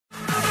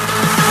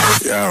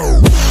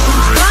Yo.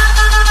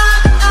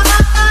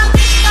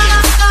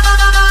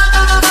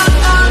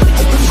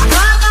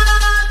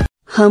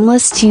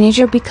 Homeless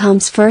teenager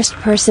becomes first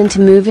person to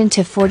move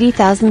into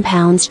 40,000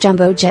 pounds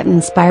jumbo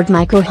jet-inspired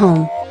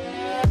micro-home.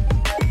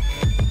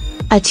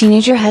 A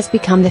teenager has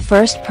become the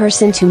first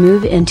person to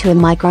move into a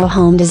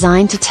micro-home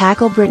designed to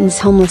tackle Britain's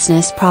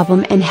homelessness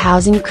problem and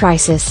housing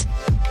crisis.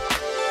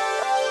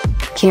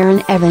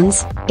 Kieran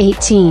Evans,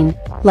 18,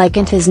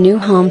 likened his new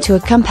home to a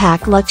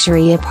compact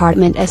luxury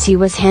apartment as he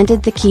was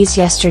handed the keys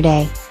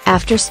yesterday,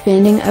 after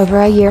spending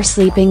over a year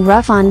sleeping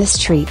rough on the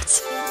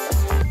streets.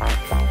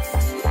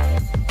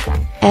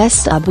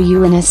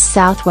 SWNS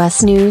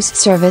Southwest News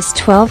Service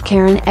 12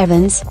 Kieran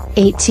Evans,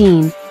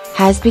 18,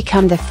 has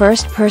become the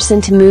first person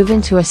to move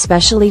into a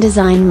specially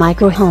designed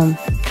micro-home.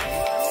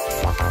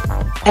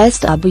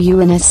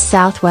 SWNS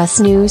Southwest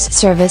News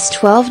Service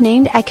 12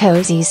 named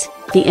iCozies,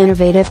 the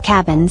innovative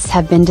cabins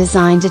have been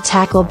designed to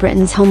tackle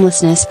Britain's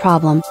homelessness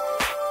problem.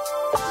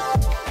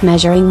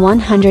 Measuring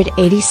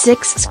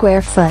 186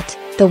 square foot,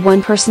 the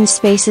one-person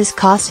spaces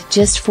cost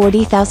just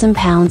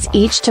 £40,000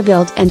 each to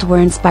build and were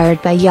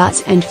inspired by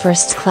yachts and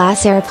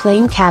first-class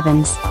airplane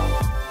cabins.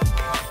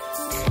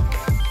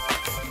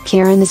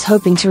 Kieran is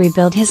hoping to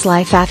rebuild his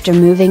life after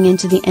moving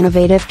into the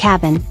innovative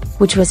cabin,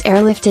 which was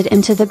airlifted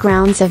into the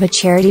grounds of a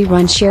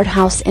charity-run shared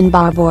house in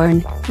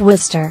Barbourne,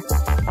 Worcester.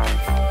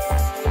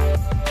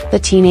 The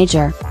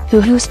teenager,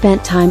 who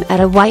spent time at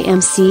a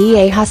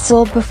YMCA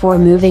hostel before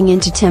moving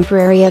into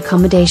temporary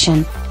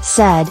accommodation,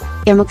 said,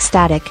 "I'm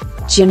ecstatic,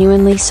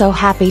 genuinely so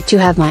happy to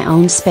have my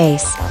own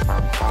space."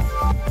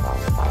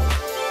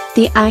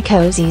 The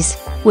iCozies,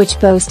 which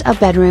boast a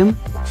bedroom,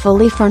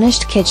 fully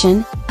furnished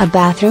kitchen, a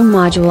bathroom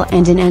module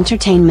and an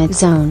entertainment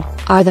zone,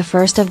 are the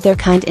first of their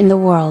kind in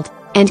the world,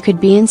 and could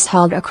be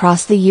installed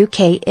across the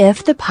UK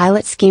if the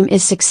pilot scheme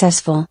is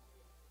successful.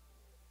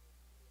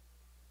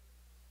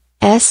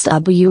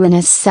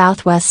 SWNS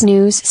Southwest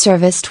News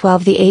Service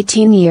 12 The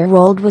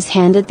 18-year-old was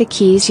handed the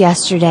keys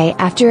yesterday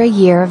after a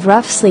year of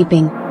rough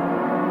sleeping.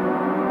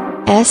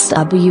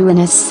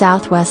 SWNS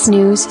Southwest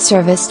News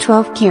Service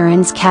 12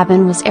 Kieran's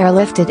cabin was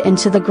airlifted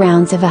into the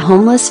grounds of a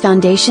homeless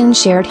foundation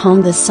shared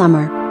home this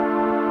summer.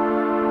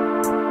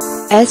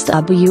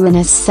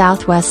 SWNS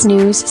Southwest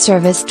News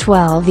Service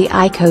 12 The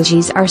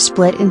iCozies are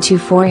split into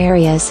 4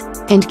 areas,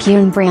 and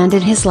Kieran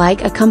branded his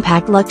like a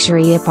compact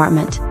luxury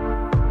apartment.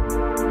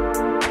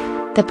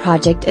 The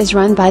project is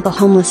run by the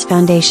Homeless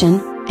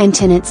Foundation, and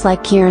tenants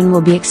like Kieran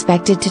will be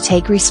expected to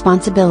take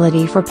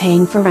responsibility for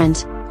paying for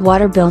rent,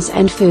 water bills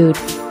and food.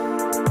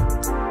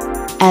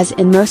 As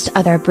in most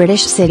other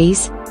British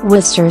cities,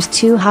 Worcester's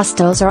 2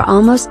 hostels are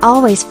almost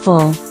always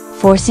full,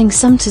 forcing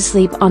some to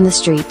sleep on the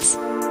streets.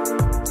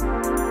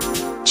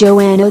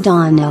 Joanne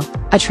O'Donnell,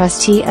 a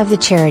trustee of the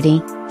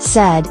charity,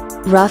 said,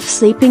 "Rough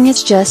sleeping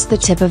is just the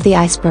tip of the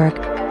iceberg.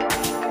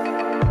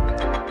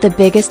 The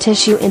biggest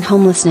issue in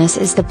homelessness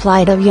is the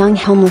plight of young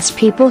homeless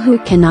people who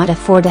cannot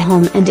afford a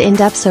home and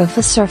end up sofa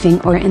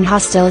surfing or in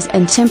hostels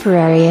and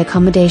temporary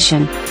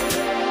accommodation."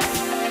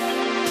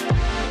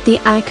 The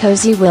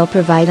iCozy will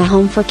provide a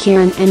home for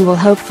Kieran and will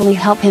hopefully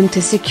help him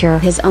to secure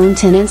his own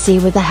tenancy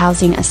with the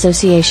Housing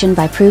Association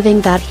by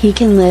proving that he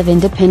can live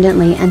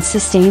independently and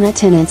sustain a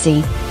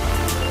tenancy.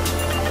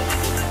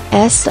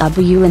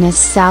 SWNS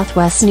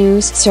Southwest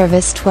News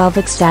Service 12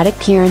 ecstatic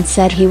Kieran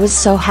said he was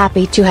so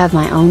happy to have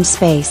my own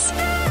space.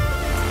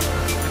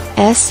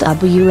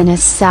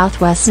 SWNS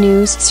Southwest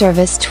News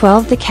Service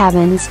 12 The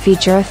cabins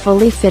feature a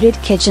fully fitted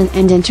kitchen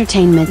and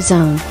entertainment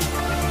zone.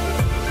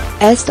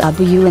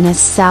 SWNS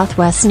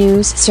Southwest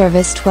News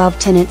Service 12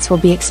 tenants will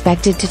be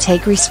expected to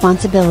take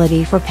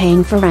responsibility for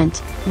paying for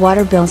rent,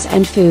 water bills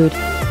and food.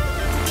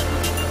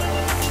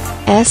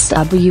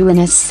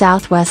 SWNS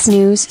Southwest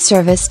News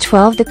Service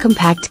 12 The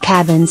compact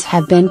cabins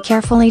have been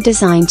carefully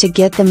designed to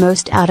get the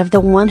most out of the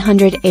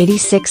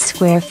 186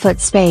 square foot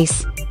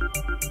space.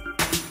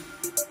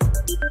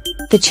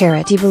 The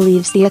charity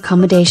believes the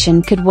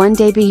accommodation could one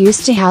day be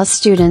used to house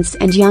students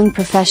and young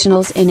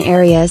professionals in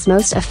areas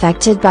most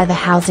affected by the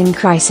housing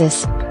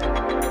crisis.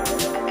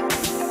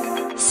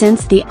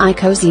 Since the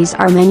iCozies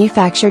are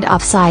manufactured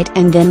off-site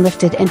and then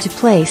lifted into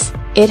place,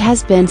 it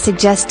has been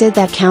suggested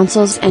that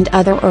councils and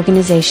other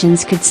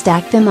organizations could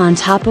stack them on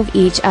top of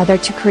each other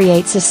to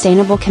create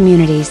sustainable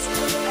communities.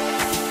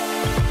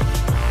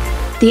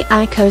 The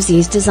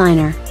iCozies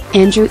designer,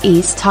 Andrew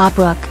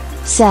Eastobrook,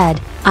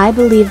 said, "I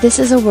believe this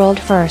is a world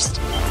first.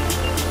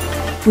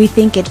 We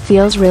think it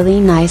feels really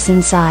nice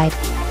inside.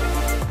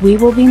 We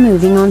will be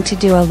moving on to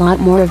do a lot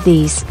more of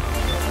these.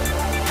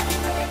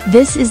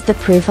 This is the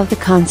proof of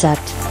the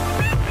concept."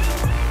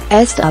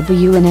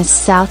 SWNS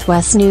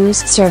Southwest News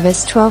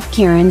Service 12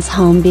 Kieran's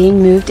home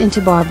being moved into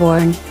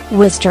Barbourne,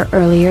 Worcester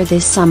earlier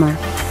this summer.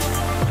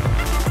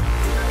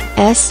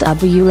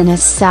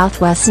 SWNS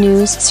Southwest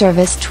News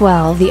Service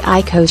 12 The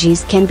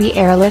iCozies can be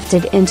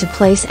airlifted into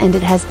place and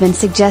it has been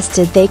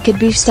suggested they could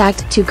be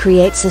stacked to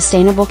create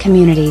sustainable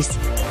communities.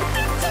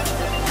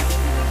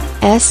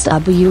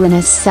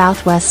 SWNS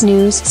Southwest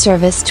News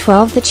Service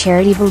 12. The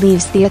charity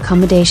believes the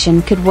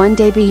accommodation could one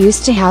day be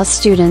used to house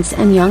students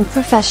and young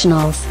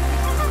professionals.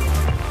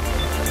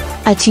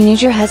 A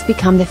teenager has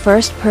become the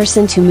first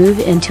person to move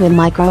into a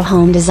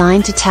micro-home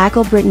designed to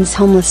tackle Britain's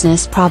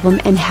homelessness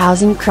problem and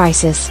housing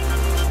crisis.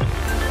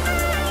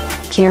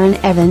 Kieran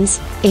Evans,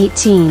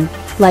 18,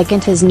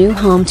 likened his new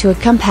home to a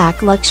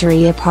compact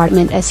luxury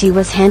apartment as he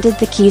was handed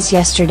the keys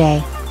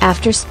yesterday,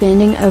 after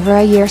spending over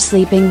a year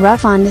sleeping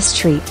rough on the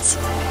streets.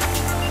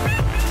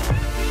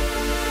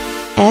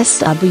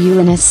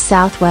 SWNS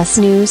Southwest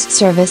News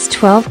Service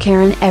 12.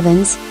 Kieran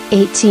Evans,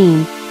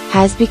 18,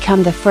 has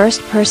become the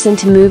first person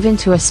to move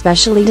into a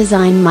specially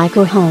designed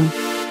micro-home.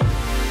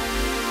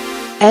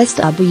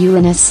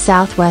 SWNS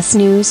Southwest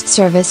News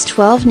Service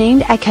 12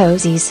 named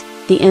iCozies.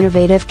 The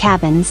innovative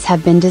cabins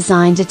have been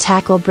designed to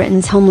tackle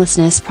Britain's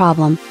homelessness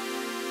problem.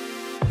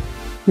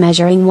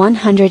 Measuring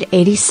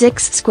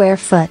 186 square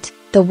foot,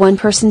 the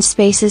one-person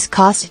spaces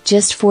cost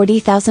just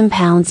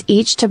 £40,000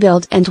 each to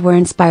build and were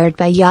inspired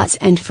by yachts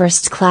and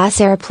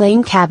first-class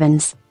airplane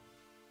cabins.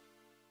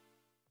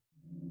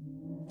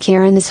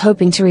 Kieran is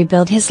hoping to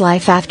rebuild his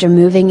life after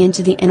moving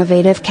into the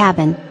innovative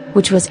cabin,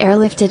 which was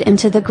airlifted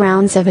into the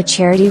grounds of a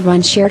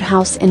charity-run shared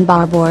house in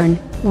Barbourne,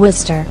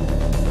 Worcester.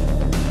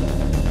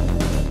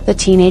 The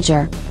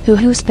teenager,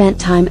 who spent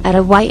time at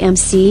a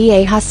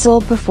YMCA hostel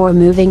before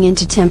moving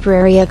into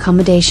temporary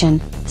accommodation,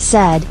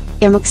 said,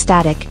 "I'm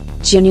ecstatic,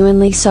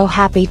 genuinely so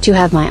happy to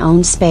have my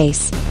own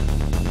space."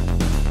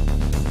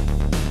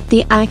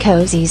 The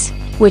iCozies,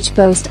 which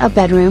boast a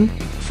bedroom,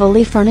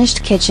 fully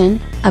furnished kitchen,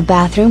 a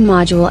bathroom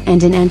module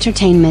and an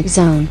entertainment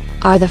zone,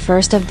 are the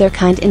first of their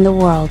kind in the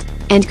world,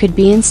 and could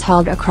be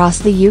installed across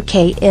the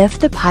UK if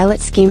the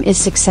pilot scheme is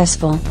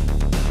successful.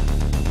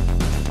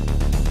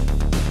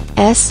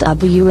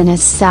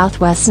 SWNS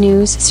Southwest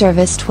News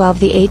Service 12.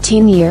 The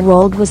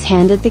 18-year-old was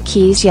handed the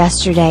keys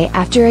yesterday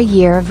after a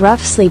year of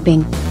rough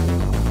sleeping.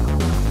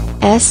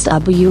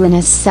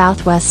 SWNS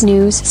Southwest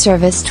News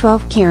Service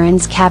 12.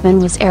 Kieran's cabin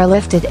was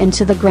airlifted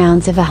into the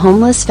grounds of a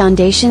homeless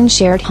foundation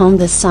shared home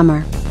this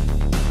summer.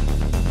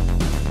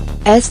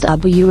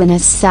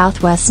 SWNS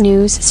Southwest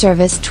News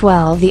Service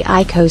 12. The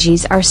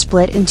iCozies are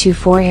split into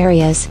 4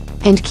 areas,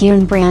 and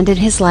Kieran branded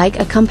his like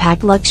a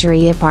compact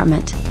luxury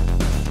apartment.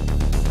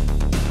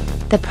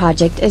 The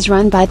project is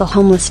run by the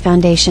Homeless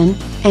Foundation,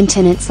 and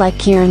tenants like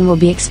Kieran will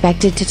be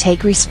expected to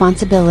take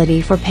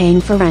responsibility for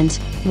paying for rent,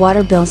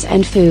 water bills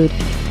and food.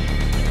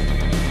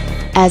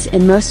 As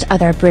in most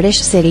other British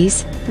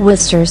cities,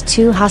 Worcester's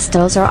 2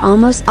 hostels are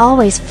almost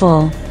always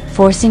full,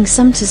 forcing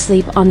some to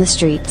sleep on the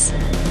streets.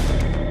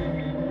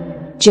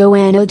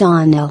 Joanne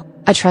O'Donnell,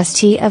 a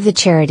trustee of the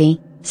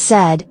charity,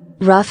 said,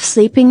 "Rough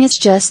sleeping is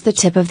just the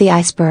tip of the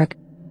iceberg.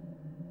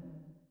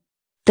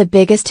 The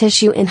biggest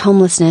issue in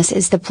homelessness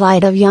is the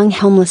plight of young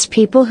homeless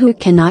people who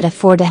cannot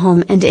afford a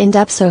home and end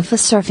up sofa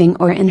surfing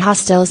or in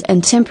hostels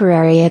and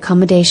temporary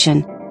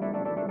accommodation."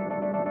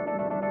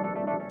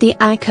 The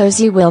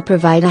iCozy will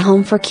provide a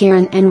home for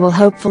Kieran and will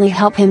hopefully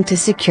help him to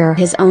secure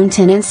his own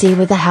tenancy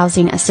with the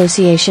housing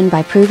association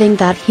by proving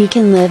that he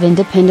can live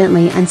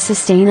independently and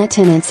sustain a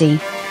tenancy.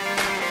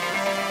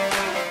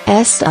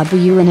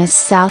 SWNS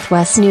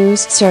Southwest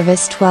News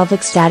Service 12.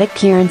 Ecstatic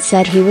Kieran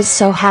said he was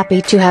so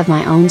happy to have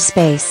my own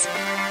space.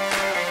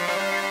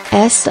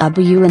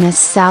 SWNS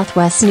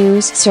Southwest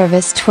News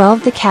Service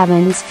 12. The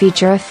cabins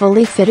feature a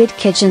fully fitted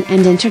kitchen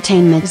and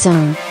entertainment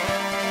zone.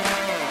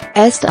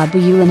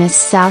 SWNS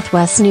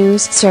Southwest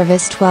News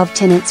Service 12.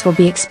 Tenants will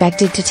be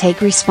expected to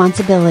take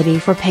responsibility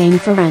for paying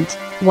for rent,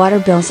 water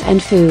bills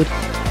and food.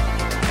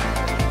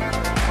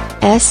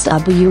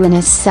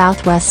 SWNS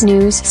Southwest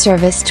News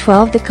Service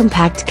 12. The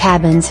compact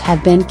cabins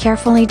have been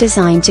carefully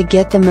designed to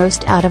get the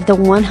most out of the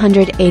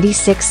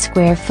 186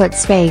 square foot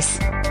space.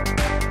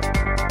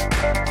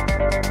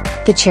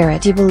 The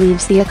charity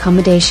believes the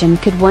accommodation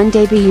could one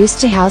day be used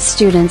to house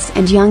students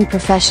and young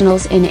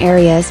professionals in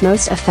areas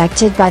most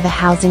affected by the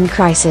housing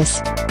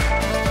crisis.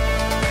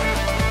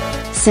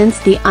 Since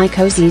the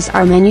iCozies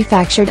are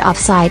manufactured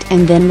off-site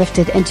and then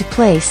lifted into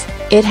place,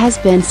 it has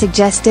been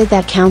suggested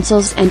that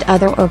councils and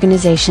other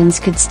organizations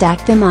could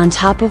stack them on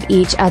top of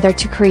each other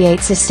to create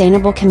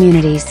sustainable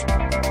communities.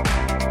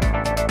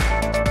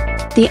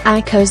 The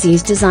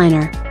iCozies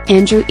designer,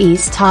 Andrew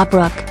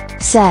Eastabrook,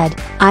 said,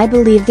 "I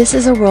believe this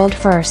is a world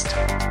first.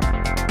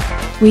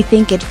 We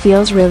think it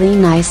feels really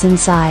nice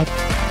inside.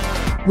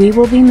 We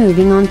will be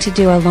moving on to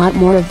do a lot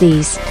more of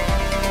these.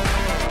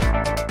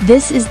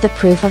 This is the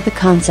proof of the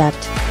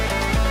concept."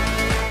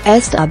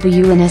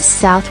 SWNS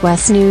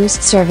Southwest News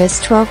Service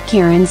 12.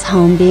 Kieran's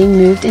home being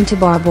moved into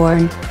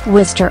Barbourne,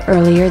 Worcester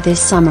earlier this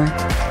summer.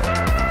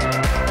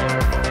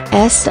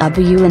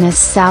 SWNS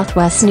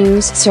Southwest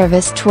News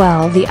Service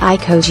 12. The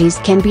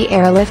iCozies can be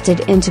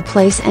airlifted into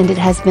place and it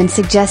has been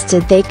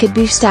suggested they could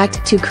be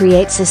stacked to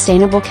create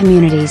sustainable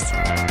communities.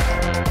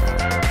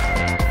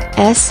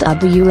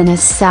 SWNS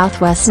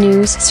Southwest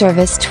News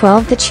Service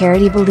 12. The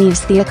charity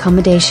believes the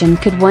accommodation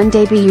could one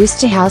day be used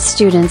to house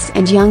students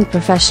and young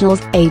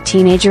professionals. A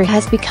teenager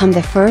has become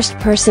the first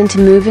person to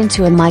move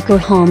into a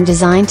micro-home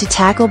designed to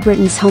tackle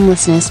Britain's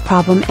homelessness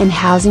problem and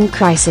housing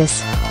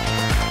crisis.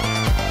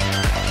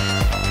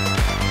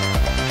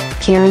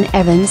 Kieran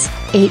Evans,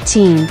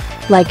 18,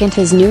 likened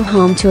his new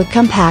home to a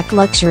compact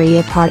luxury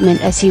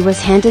apartment as he was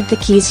handed the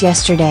keys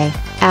yesterday,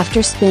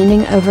 after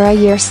spending over a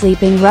year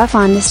sleeping rough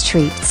on the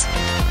streets.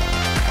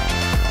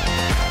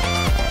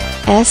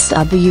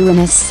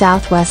 SWNS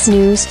Southwest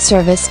News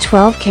Service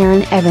 12.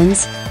 Kieran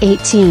Evans,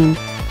 18,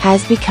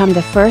 has become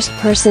the first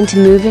person to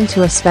move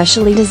into a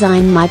specially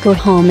designed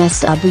micro-home.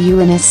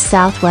 SWNS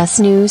Southwest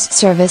News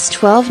Service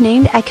 12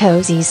 named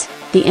iCozies.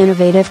 The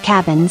innovative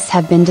cabins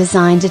have been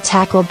designed to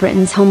tackle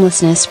Britain's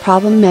homelessness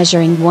problem,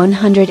 measuring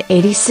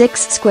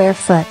 186 square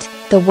foot.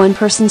 The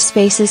one-person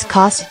spaces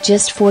cost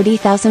just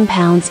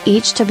 £40,000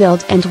 each to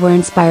build and were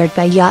inspired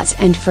by yachts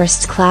and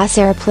first-class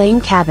airplane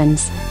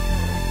cabins.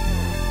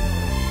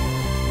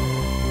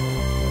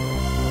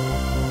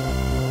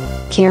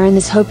 Kieran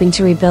is hoping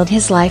to rebuild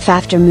his life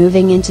after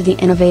moving into the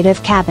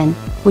innovative cabin,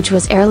 which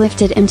was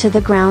airlifted into the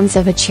grounds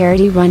of a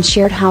charity-run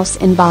shared house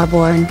in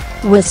Barbourne,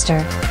 Worcester.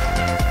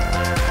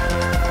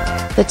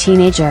 The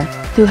teenager,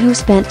 who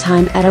spent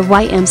time at a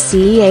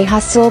YMCA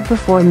hostel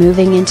before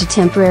moving into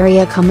temporary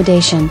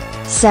accommodation,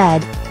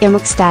 said, "I'm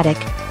ecstatic,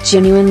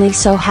 genuinely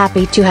so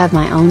happy to have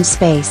my own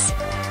space."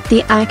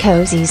 The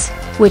iCozies,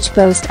 which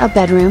boast a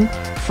bedroom,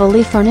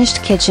 fully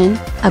furnished kitchen,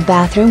 a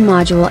bathroom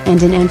module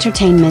and an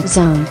entertainment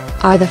zone,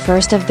 are the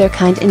first of their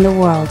kind in the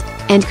world,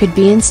 and could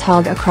be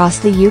installed across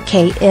the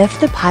UK if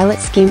the pilot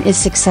scheme is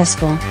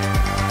successful.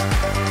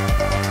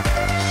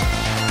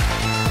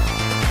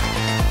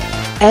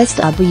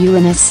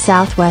 SWNS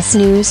Southwest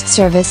News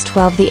Service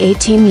 12. The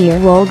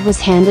 18-year-old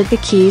was handed the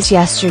keys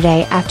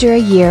yesterday after a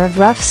year of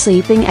rough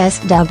sleeping.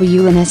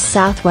 SWNS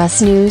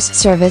Southwest News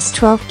Service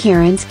 12.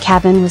 Kieran's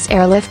cabin was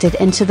airlifted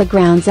into the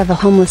grounds of a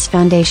homeless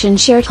foundation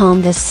shared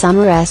home this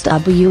summer.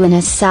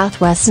 SWNS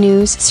Southwest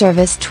News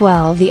Service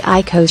 12. The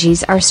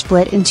iCozies are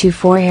split into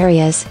 4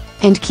 areas,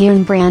 and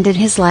Kieran branded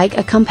his like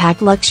a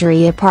compact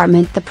luxury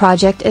apartment. The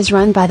project is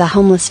run by the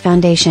Homeless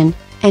Foundation,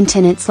 and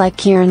tenants like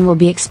Kieran will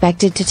be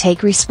expected to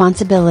take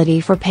responsibility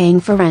for paying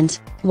for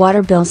rent,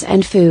 water bills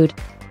and food.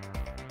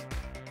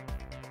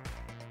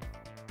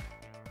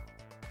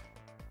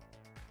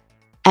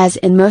 As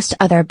in most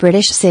other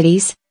British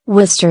cities,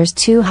 Worcester's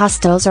 2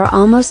 hostels are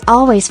almost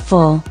always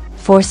full,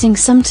 forcing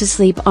some to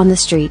sleep on the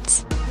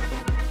streets.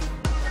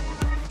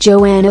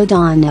 Joanne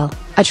O'Donnell,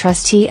 a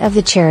trustee of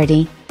the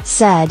charity,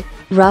 said,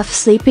 "Rough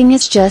sleeping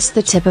is just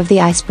the tip of the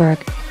iceberg.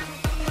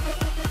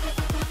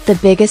 The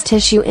biggest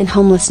issue in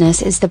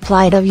homelessness is the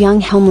plight of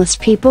young homeless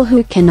people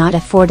who cannot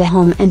afford a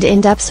home and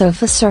end up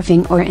sofa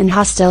surfing or in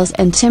hostels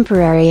and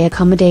temporary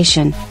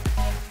accommodation."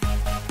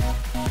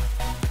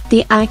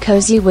 The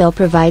iCozy will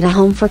provide a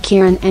home for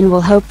Kieran and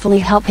will hopefully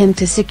help him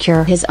to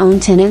secure his own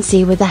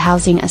tenancy with the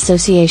housing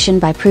association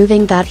by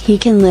proving that he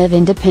can live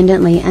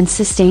independently and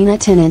sustain a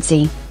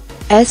tenancy.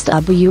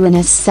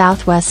 SWNS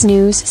Southwest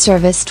News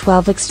Service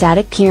 12.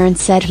 Ecstatic, Kieran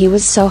said he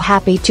was so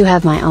happy to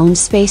have my own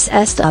space.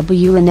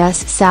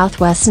 SWNS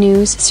Southwest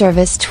News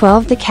Service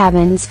 12. The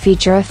cabins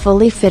feature a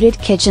fully fitted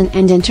kitchen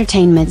and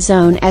entertainment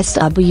zone.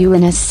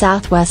 SWNS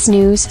Southwest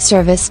News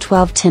Service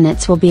 12.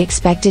 Tenants will be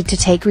expected to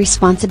take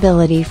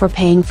responsibility for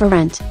paying for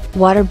rent,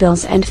 water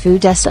bills and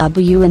food.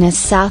 SWNS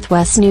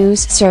Southwest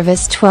News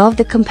Service 12.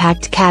 The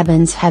compact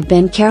cabins have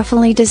been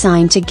carefully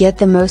designed to get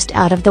the most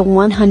out of the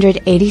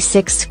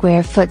 186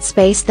 square foot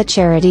space. The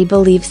charity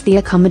believes the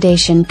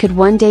accommodation could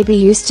one day be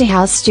used to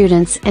house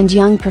students and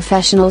young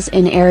professionals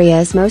in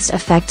areas most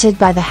affected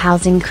by the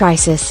housing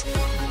crisis.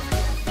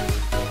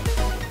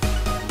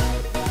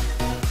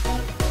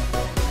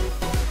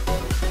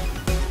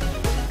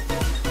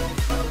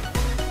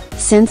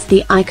 Since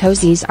the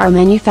iCozies are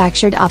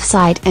manufactured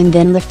off-site and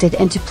then lifted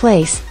into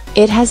place,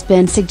 it has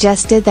been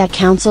suggested that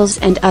councils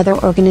and other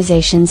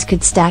organizations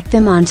could stack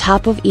them on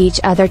top of each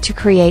other to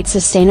create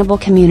sustainable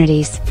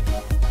communities.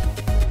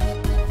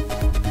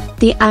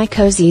 The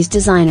iCozies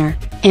designer,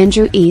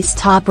 Andrew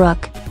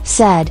Eastabrook,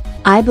 said,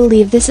 "I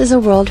believe this is a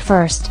world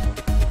first.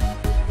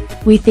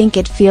 We think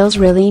it feels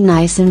really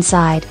nice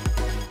inside.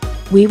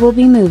 We will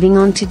be moving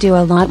on to do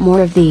a lot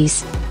more of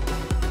these.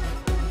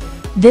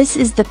 This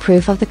is the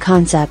proof of the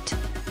concept."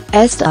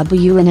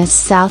 SWNS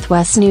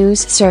Southwest News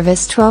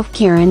Service 12.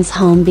 Kieran's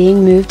home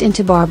being moved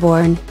into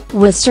Barbourne,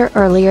 Worcester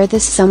earlier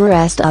this summer.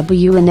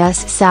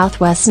 SWNS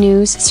Southwest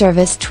News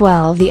Service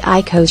 12. The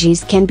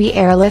iCozies can be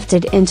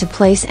airlifted into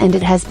place and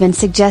it has been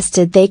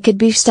suggested they could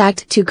be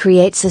stacked to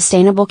create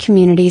sustainable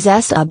communities.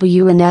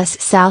 SWNS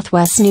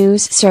Southwest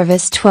News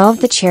Service 12.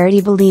 The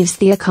charity believes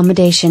the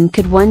accommodation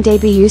could one day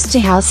be used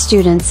to house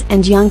students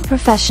and young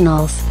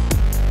professionals.